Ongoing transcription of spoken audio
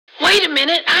Wait a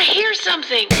minute, I hear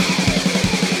something.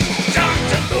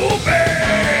 Dr. Movie!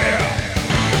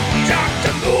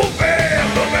 Dr. Movie!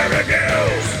 Blueberry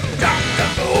News! Dr.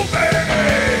 Movie!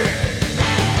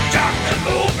 Dr.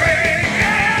 Movie!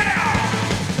 Yeah!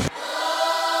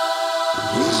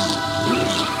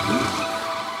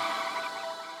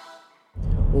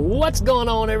 What's going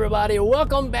on, everybody?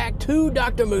 Welcome back to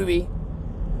Dr. Movie,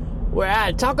 where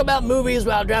I talk about movies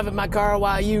while driving my car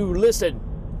while you listen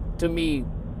to me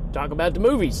talk about the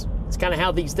movies. It's kind of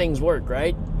how these things work,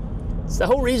 right? It's the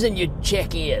whole reason you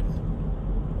check in.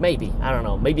 Maybe. I don't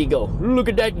know. Maybe you go, look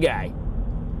at that guy.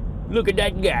 Look at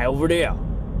that guy over there.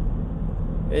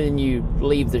 And then you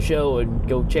leave the show and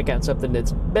go check out something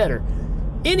that's better.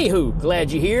 Anywho,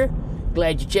 glad you're here.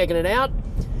 Glad you're checking it out.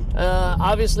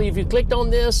 Obviously, if you clicked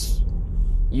on this,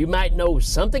 you might know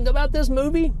something about this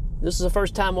movie. This is a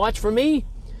first time watch for me.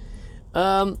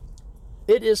 It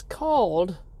is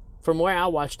called, from where I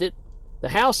watched it, The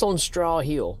House on Straw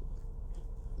Hill.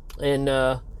 And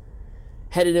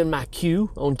had it in my queue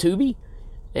on Tubi.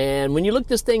 And when you look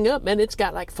this thing up, man, it's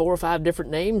got like 4 or 5 different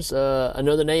names.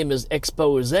 Another name is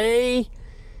Expose.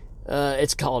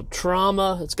 It's called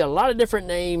Trauma. It's got a lot of different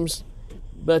names.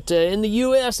 But in the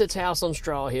U.S., it's House on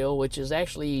Straw Hill, which is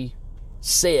actually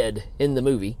said in the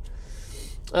movie.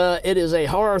 It is a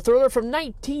horror thriller from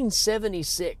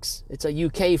 1976. It's a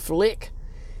UK flick.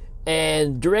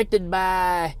 And directed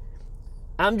by,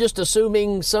 I'm just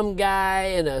assuming, some guy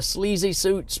in a sleazy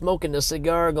suit smoking a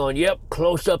cigar going, yep,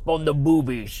 close up on the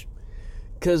boobies.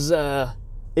 Because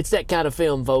it's that kind of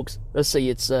film, folks. Let's see,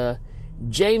 it's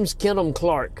James Kennum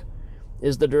Clark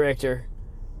is the director.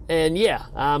 And yeah,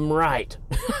 I'm right.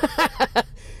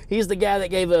 He's the guy that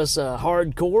gave us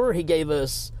Hardcore. He gave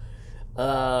us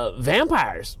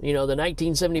Vampires. You know, the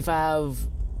 1975,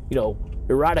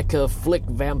 erotica flick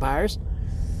Vampires.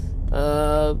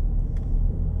 Yeah,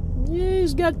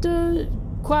 he's got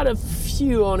quite a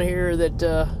few on here that,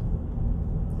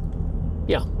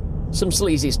 some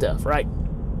sleazy stuff, right?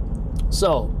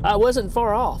 So, I wasn't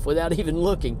far off without even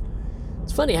looking.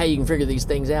 It's funny how you can figure these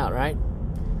things out, right?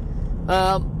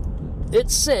 It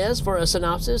says, for a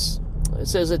synopsis, it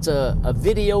says it's a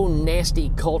video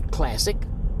nasty cult classic.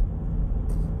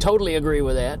 Totally agree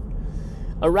with that.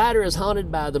 A writer is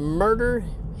haunted by the murder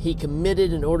he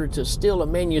committed in order to steal a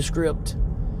manuscript,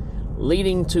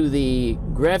 leading to the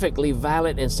graphically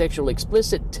violent and sexually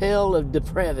explicit tale of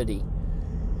depravity.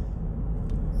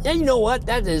 And you know what?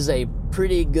 That is a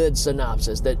pretty good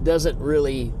synopsis that doesn't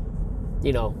really,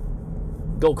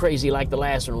 go crazy like the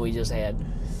last one we just had.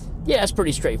 Yeah, it's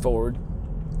pretty straightforward.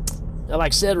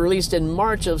 Like I said, released in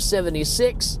March of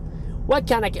 76.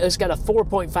 It's got a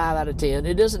 4.5 out of 10.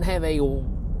 It doesn't have a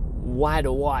why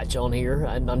to watch on here.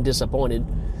 I'm disappointed.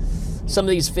 Some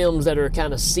of these films that are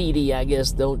kind of seedy, I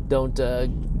guess, don't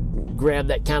grab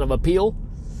that kind of appeal.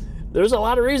 There's a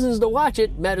lot of reasons to watch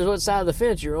it. Matters what side of the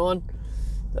fence you're on.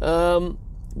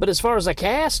 But as far as the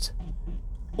cast,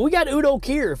 we got Udo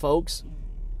Kier, folks.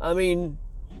 I mean,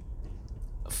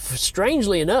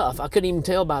 strangely enough, I couldn't even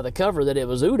tell by the cover that it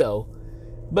was Udo.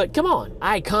 But come on,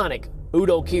 iconic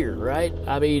Udo Kier, right?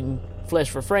 I mean, Flesh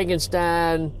for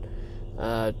Frankenstein,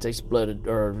 takes Blood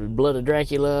of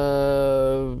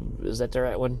Dracula. Is that the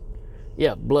right one?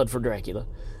 Yeah, Blood for Dracula.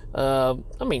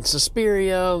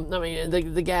 Suspiria.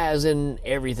 The guy's in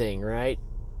everything, right?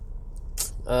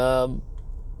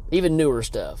 Even newer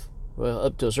stuff. Well,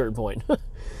 up to a certain point.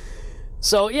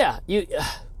 So yeah,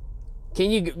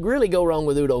 can you really go wrong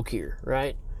with Udo Kier,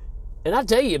 right? And I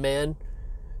tell you, man,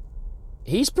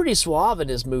 he's pretty suave in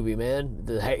this movie, man.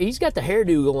 He's got the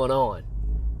hairdo going on.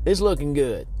 It's looking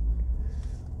good.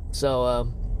 So,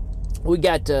 we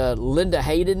got Linda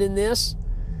Hayden in this,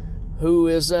 who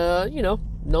is,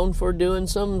 known for doing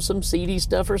some seedy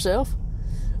stuff herself.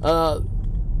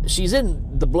 She's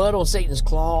in The Blood on Satan's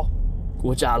Claw,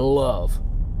 which I love.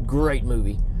 Great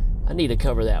movie. I need to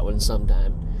cover that one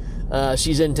sometime.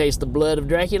 She's in Taste the Blood of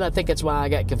Dracula. I think that's why I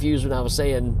got confused when I was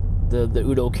saying the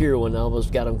Udo Kier one. I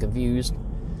almost got them confused.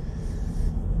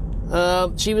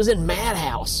 She was in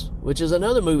Madhouse, which is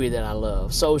another movie that I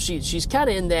love. So she's kind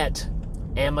of in that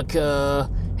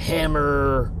Amica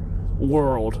Hammer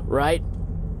world, right?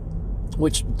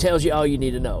 Which tells you all you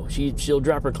need to know. She'll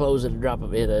drop her clothes at a drop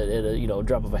of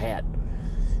a hat.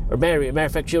 Or matter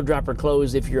of fact, she'll drop her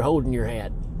clothes if you're holding your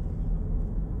hat.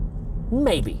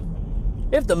 Maybe.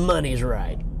 If the money's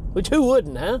right. Which who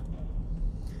wouldn't, huh?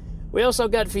 We also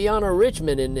got Fiona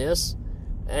Richmond in this.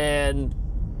 And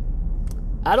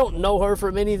I don't know her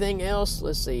from anything else.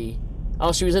 Let's see.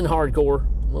 Oh, she was in Hardcore.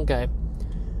 Okay.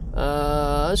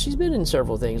 She's been in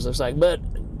several things, looks like. But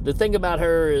the thing about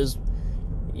her is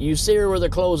you see her with her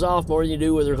clothes off more than you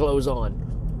do with her clothes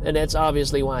on. And that's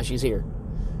obviously why she's here.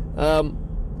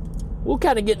 We'll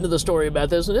kind of get into the story about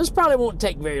this, and this probably won't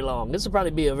take very long. This will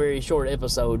probably be a very short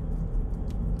episode.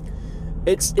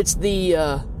 It's the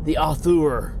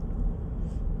author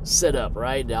setup,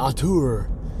 right? The author.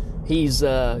 He's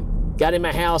got him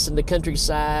a house in the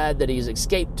countryside that he's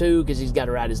escaped to because he's got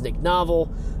to write his next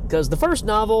novel. Because the first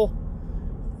novel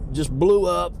just blew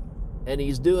up, and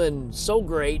he's doing so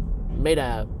great. Made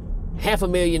a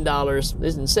 $500,000.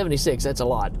 This is in '76. That's a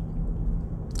lot.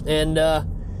 And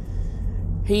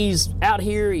he's out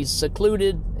here, he's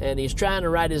secluded, and he's trying to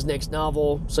write his next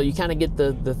novel. So you kind of get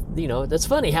the that's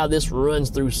funny how this runs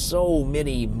through so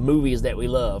many movies that we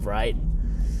love, right?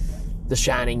 The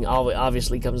Shining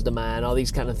obviously comes to mind, all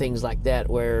these kind of things like that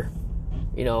where,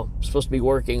 supposed to be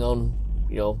working on,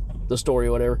 the story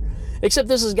or whatever. Except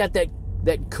this has got that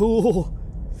cool,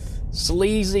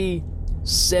 sleazy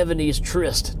 70s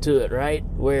tryst to it, right?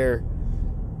 Where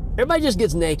everybody just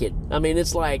gets naked. I mean,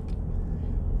 it's like,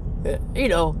 it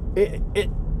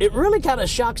really kind of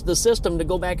shocks the system to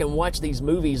go back and watch these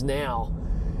movies now,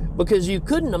 because you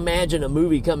couldn't imagine a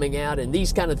movie coming out and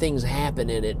these kind of things happen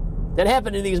in it that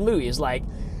happen in these movies. Like,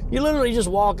 you literally just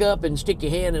walk up and stick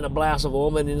your hand in a blouse of a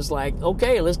woman, and it's like,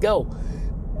 okay, let's go.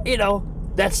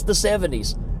 That's the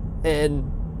 70s.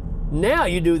 And now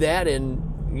you do that, and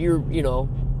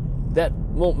that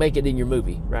won't make it in your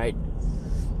movie, right?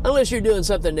 Unless you're doing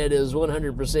something that is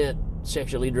 100%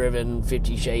 sexually driven,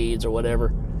 50 Shades or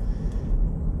whatever.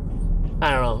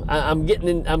 I don't know. I'm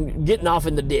getting off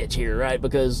in the ditch here, right?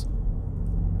 Because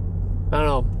I don't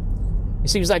know. It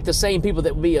seems like the same people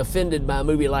that would be offended by a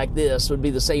movie like this would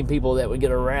be the same people that would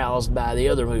get aroused by the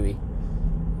other movie.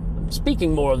 I'm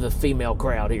speaking more of the female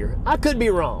crowd here. I could be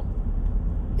wrong.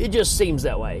 It just seems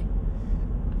that way.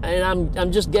 And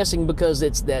I'm just guessing because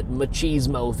it's that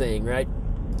machismo thing, right?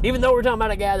 Even though we're talking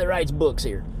about a guy that writes books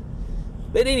here.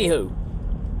 But anywho,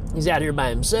 he's out here by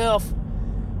himself.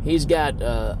 He's got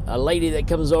a lady that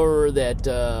comes over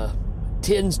that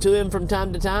tends to him from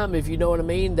time to time, if you know what I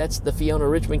mean. That's the Fiona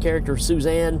Richmond character,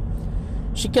 Suzanne.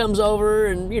 She comes over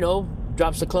and,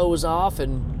 drops the clothes off.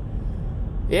 And,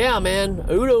 yeah, man,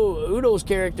 Udo's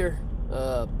character,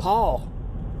 Paul,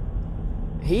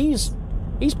 he's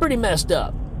pretty messed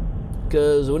up.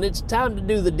 Because when it's time to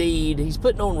do the deed, he's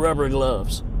putting on rubber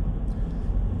gloves.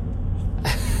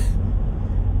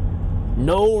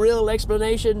 No real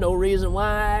explanation, no reason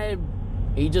why.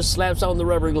 He just slaps on the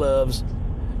rubber gloves.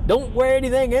 Don't wear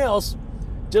anything else,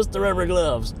 just the rubber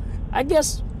gloves. I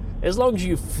guess as long as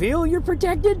you feel you're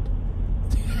protected,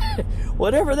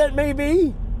 whatever that may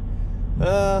be.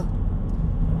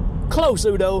 Close,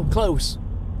 Udo, close.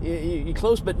 You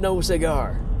close, but no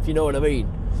cigar, if you know what I mean.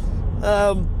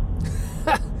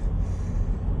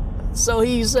 So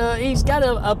he's got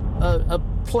a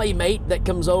playmate that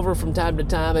comes over from time to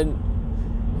time, and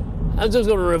I'm just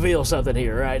going to reveal something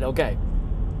here, right? Okay.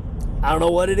 I don't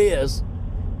know what it is,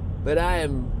 but I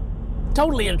am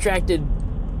totally attracted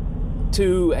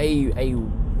to a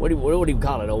what do you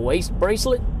call it? A waist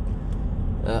bracelet?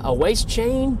 A waist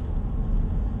chain?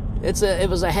 It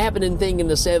was a happening thing in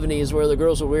the 70s where the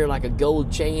girls would wear like a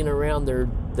gold chain around their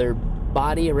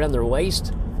body, around their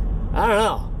waist. I don't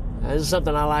know. There's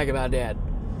something I like about that.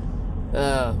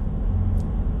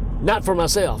 Not for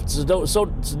myself. So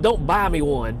don't buy me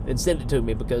one and send it to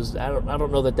me, because I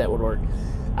don't know that would work.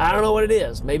 I don't know what it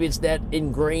is. Maybe it's that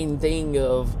ingrained thing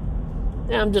of,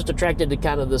 I'm just attracted to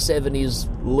kind of the 70s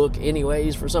look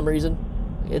anyways for some reason.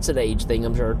 It's an age thing,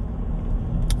 I'm sure.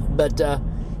 But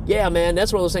yeah, man,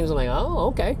 that's one of those things I'm like, oh,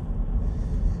 okay.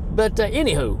 But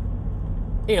anywho,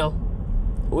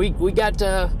 we got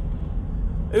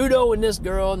Udo and this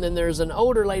girl, and then there's an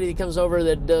older lady that comes over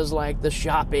that does like the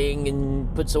shopping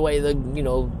and puts away the,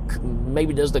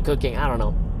 maybe does the cooking, I don't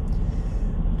know.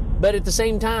 But at the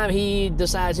same time, he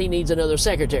decides he needs another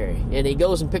secretary, and he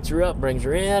goes and picks her up, brings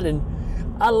her in, and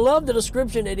I love the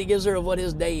description that he gives her of what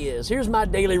his day is. Here's my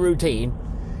daily routine.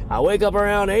 I wake up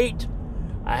around 8,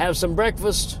 I have some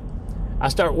breakfast, I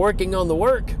start working on the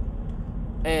work,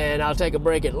 and I'll take a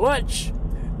break at lunch,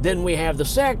 then we have the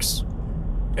sex,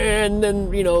 and then,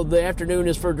 the afternoon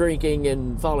is for drinking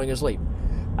and falling asleep.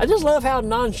 I just love how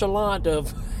nonchalant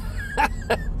of,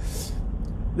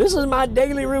 this is my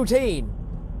daily routine.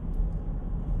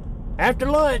 After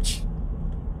lunch,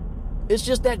 it's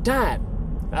just that time.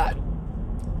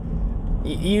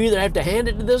 You either have to hand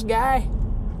it to this guy,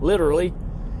 literally,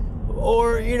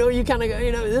 or, you kind of,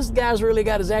 this guy's really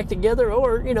got his act together,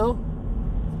 or,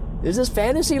 is this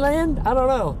fantasy land? I don't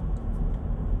know.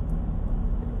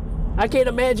 I can't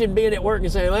imagine being at work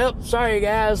and saying, well, sorry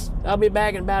guys, I'll be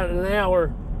back in about an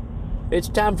hour. it's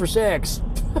time for sex.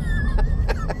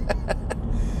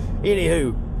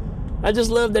 Anywho, I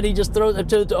just love that he just throws it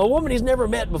to a woman he's never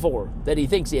met before, that he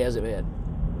thinks he hasn't met.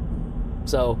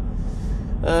 So,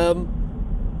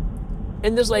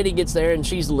 and this lady gets there, and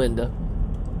she's Linda,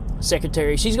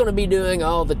 secretary. She's going to be doing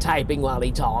all the typing while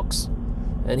he talks,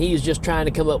 and he's just trying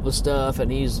to come up with stuff,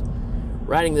 and he's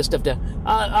writing this stuff down.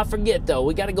 I forget, though.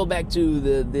 We got to go back to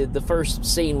the first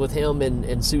scene with him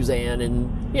and Suzanne,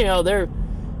 and you know they're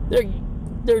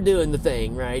doing the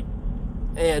thing, right?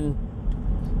 And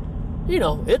you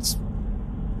know it's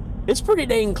pretty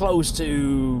dang close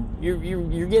to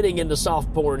you're getting into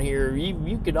soft porn here.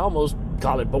 You could almost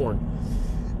call it porn.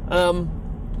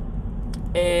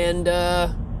 And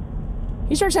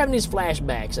he starts having these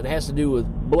flashbacks, and it has to do with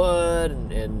blood,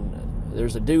 and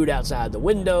there's a dude outside the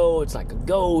window. It's like a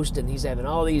ghost, and he's having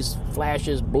all these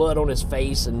flashes, blood on his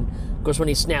face, and of course when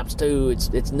he snaps to,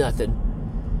 it's nothing.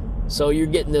 So you're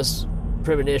getting this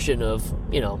premonition of,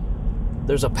 you know,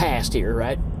 there's a past here,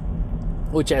 right?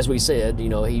 Which, as we said, you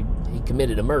know, he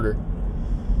committed a murder.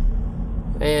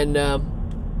 And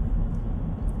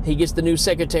he gets the new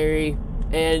secretary,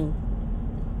 and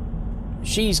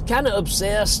she's kind of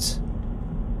obsessed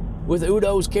with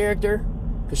Udo's character,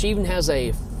 because she even has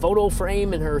a photo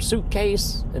frame in her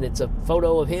suitcase, and it's a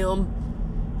photo of him.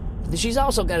 She's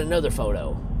also got another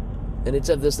photo, and it's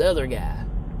of this other guy.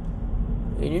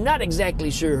 And you're not exactly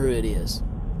sure who it is.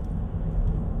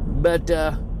 But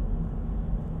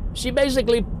she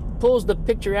basically pulls the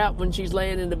picture out when she's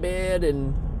laying in the bed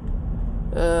and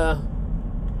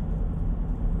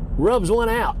rubs one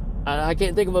out. I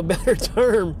can't think of a better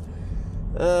term.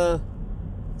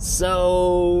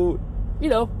 So, you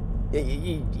know,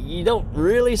 you don't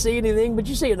really see anything, but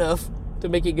you see enough to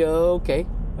make you go, okay,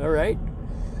 all right.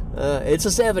 It's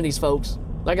the 70s, folks.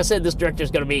 Like I said, this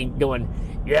director's going to be going,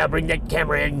 yeah, bring that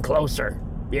camera in closer.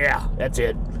 Yeah, that's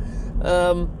it.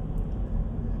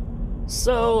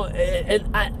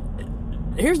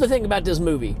 Here's the thing about this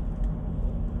movie.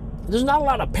 There's not a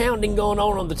lot of pounding going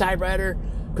on the typewriter,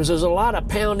 because there's a lot of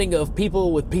pounding of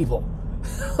people with people.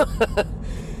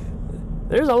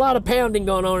 There's a lot of pounding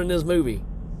going on in this movie.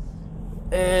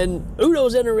 And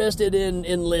Udo's interested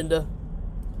in Linda,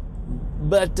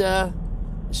 but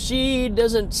she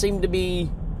doesn't seem to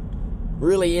be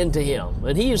really into him.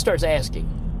 And he starts asking,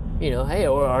 you know, hey,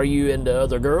 are you into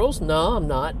other girls? No, I'm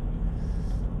not.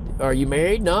 Are you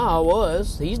married? No, I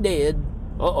was. He's dead.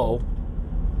 Uh-oh.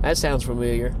 That sounds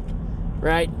familiar,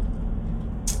 right?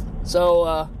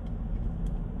 So,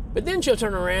 but then she'll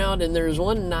turn around, and there's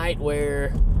one night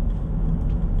where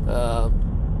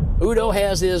Udo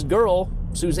has his girl,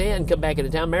 Suzanne, come back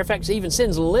into town. Matter of fact, he even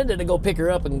sends Linda to go pick her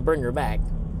up and bring her back.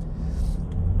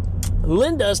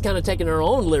 Linda's kind of taking her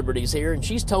own liberties here, and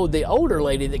she's told the older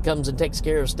lady that comes and takes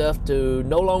care of stuff to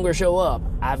no longer show up.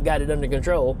 I've got it under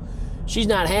control. She's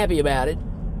not happy about it.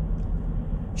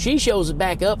 She shows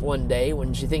back up one day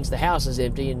when she thinks the house is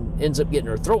empty and ends up getting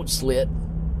her throat slit.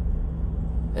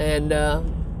 And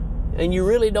you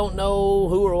really don't know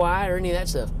who or why or any of that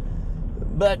stuff.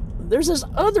 But there's this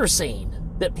other scene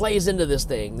that plays into this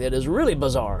thing that is really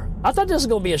bizarre. I thought this was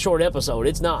going to be a short episode.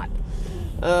 It's not.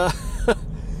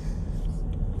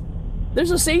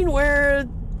 There's a scene where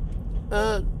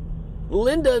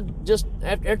Linda, just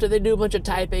after they do a bunch of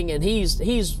typing, and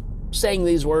he's saying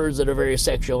these words that are very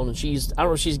sexual, and I don't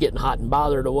know if she's getting hot and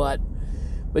bothered or what,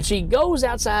 but she goes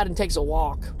outside and takes a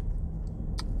walk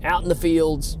out in the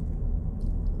fields,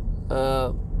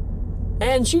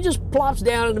 and she just plops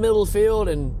down in the middle of the field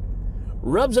and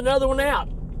rubs another one out.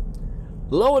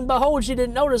 Lo and behold, she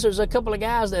didn't notice there's a couple of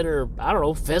guys that are, I don't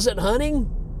know, pheasant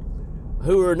hunting,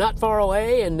 who are not far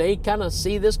away, and they kind of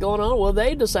see this going on. Well,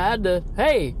 they decide to,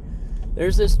 hey,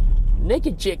 there's this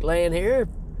naked chick laying here.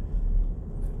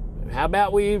 How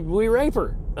about we rape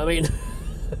her? I mean,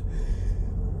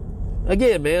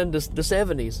 again, man, the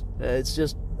 70s. It's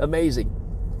just amazing.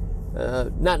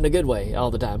 Not in a good way all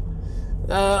the time.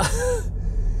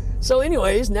 So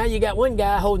anyways, now you got one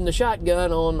guy holding the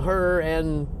shotgun on her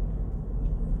and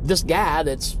this guy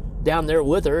that's down there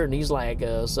with her, and he's like,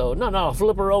 no,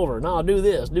 flip her over. No, do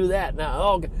this, do that.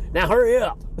 Now hurry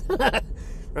up.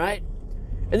 Right?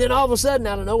 And then all of a sudden,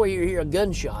 out of nowhere, you hear a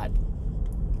gunshot.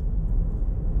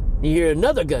 You hear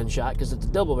another gunshot, because it's a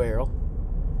double barrel.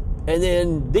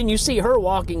 And then you see her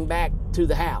walking back to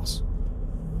the house.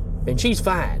 And she's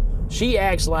fine. She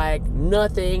acts like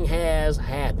nothing has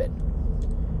happened.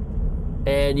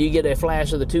 And you get a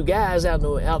flash of the two guys out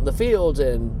in the fields,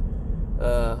 and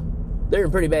they're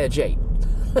in pretty bad shape.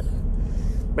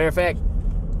 Matter of fact,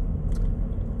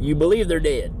 you believe they're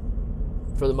dead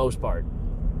for the most part.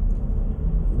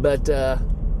 But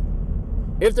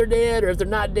if they're dead or if they're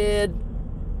not dead,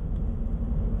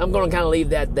 I'm going to kind of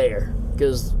leave that there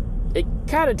because it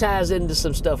kind of ties into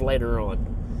some stuff later on.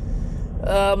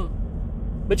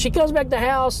 But she comes back to the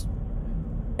house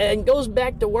and goes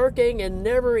back to working and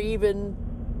never even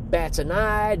bats an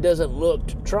eye, doesn't look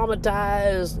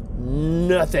traumatized,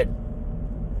 nothing.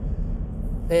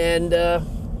 And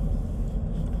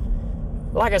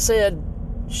like I said,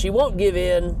 she won't give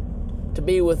in to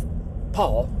be with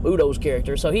Paul, Udo's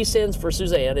character, so he sends for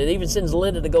Suzanne and even sends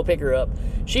Linda to go pick her up.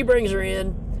 She brings her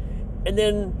in, and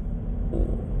then,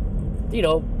 you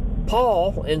know,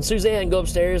 Paul and Suzanne go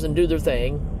upstairs and do their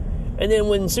thing. And then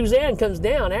when Suzanne comes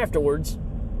down afterwards,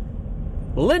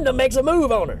 Linda makes a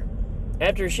move on her.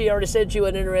 After she already said she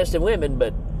wasn't interested in women,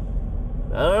 but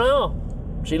I don't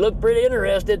know. She looked pretty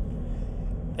interested.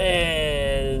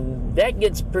 And that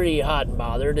gets pretty hot and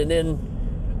bothered. And then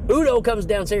Udo comes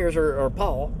downstairs, or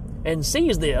Paul, and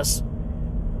sees this.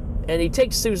 And he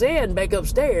takes Suzanne back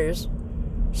upstairs,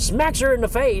 smacks her in the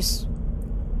face,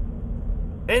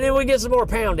 and then we get some more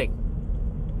pounding.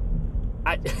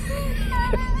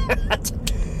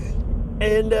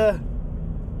 And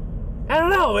I don't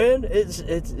know, man. It's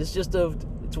just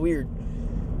it's weird.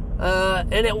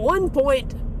 And at one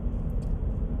point,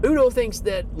 Udo thinks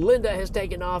that Linda has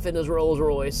taken off in his Rolls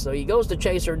Royce, so he goes to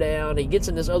chase her down. He gets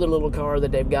in this other little car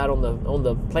that they've got on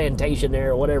the plantation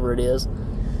there, or whatever it is.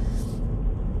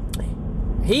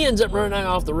 He ends up running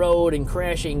off the road and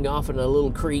crashing off in a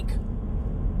little creek.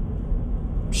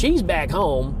 She's back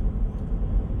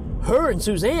home. Her and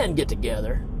Suzanne get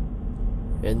together,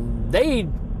 and they,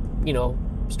 you know,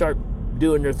 start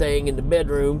doing their thing in the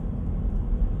bedroom.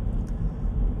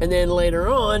 And then later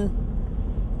on,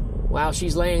 while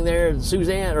she's laying there,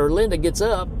 Suzanne or Linda gets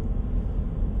up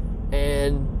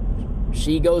and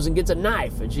she goes and gets a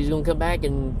knife, and she's going to come back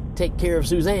and take care of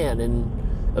Suzanne, and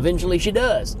eventually she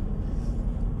does.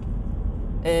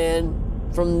 And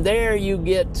from there you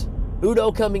get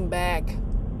Udo coming back,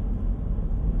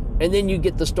 and then you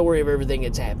get the story of everything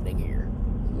that's happening here.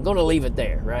 I'm going to leave it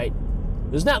there, right?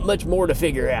 There's not much more to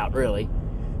figure out, really.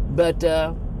 But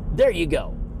there you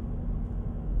go.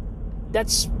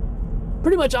 That's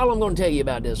pretty much all I'm going to tell you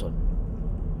about this one.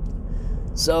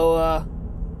 So,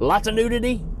 lots of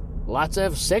nudity, lots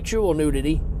of sexual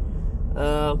nudity.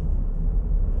 But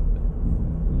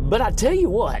I tell you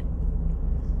what,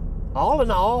 all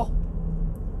in all,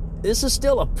 this is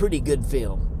still a pretty good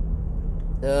film.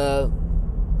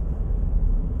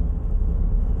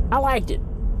 I liked it.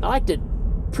 I liked it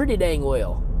pretty dang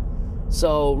well.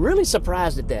 So, really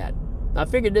surprised at that. I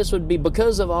figured this would be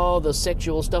because of all the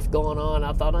sexual stuff going on.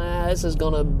 I thought, this is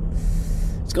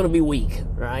it's gonna be weak,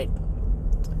 right?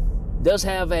 Does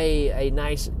have a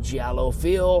nice giallo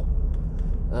feel,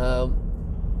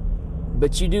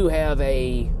 but you do have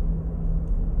a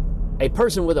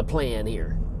person with a plan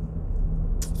here.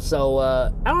 So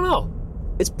I don't know.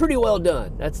 It's pretty well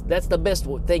done. That's the best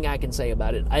thing I can say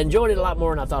about it. I enjoyed it a lot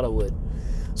more than I thought I would.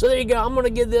 So there you go. I'm gonna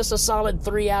give this a solid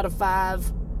 3 out of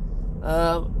 5.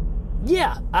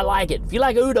 Yeah, I like it. If you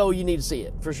like Udo, you need to see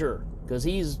it for sure, because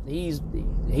he's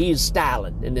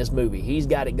styling in this movie. He's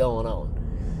got it going on,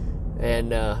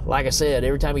 and like I said,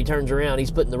 every time he turns around,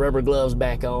 he's putting the rubber gloves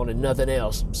back on and nothing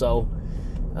else. So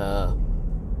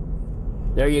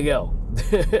there you go.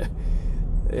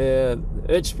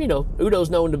 It's, you know, Udo's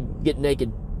known to get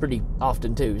naked pretty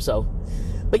often too. So,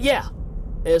 but yeah,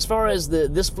 as far as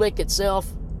this flick itself,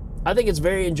 I think it's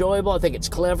very enjoyable. I think it's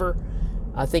clever.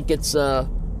 I think it's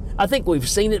I think we've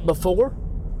seen it before,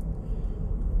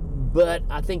 but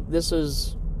I think this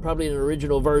is probably an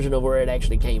original version of where it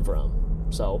actually came from.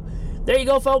 So there you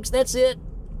go, folks. That's it.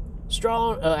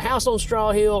 House on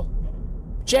Straw Hill.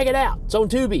 Check it out. It's on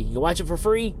Tubi. You can watch it for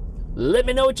free. Let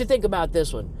me know what you think about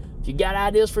this one. If you got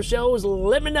ideas for shows,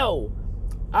 let me know.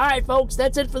 All right, folks.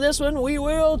 That's it for this one. We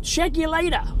will check you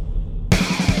later.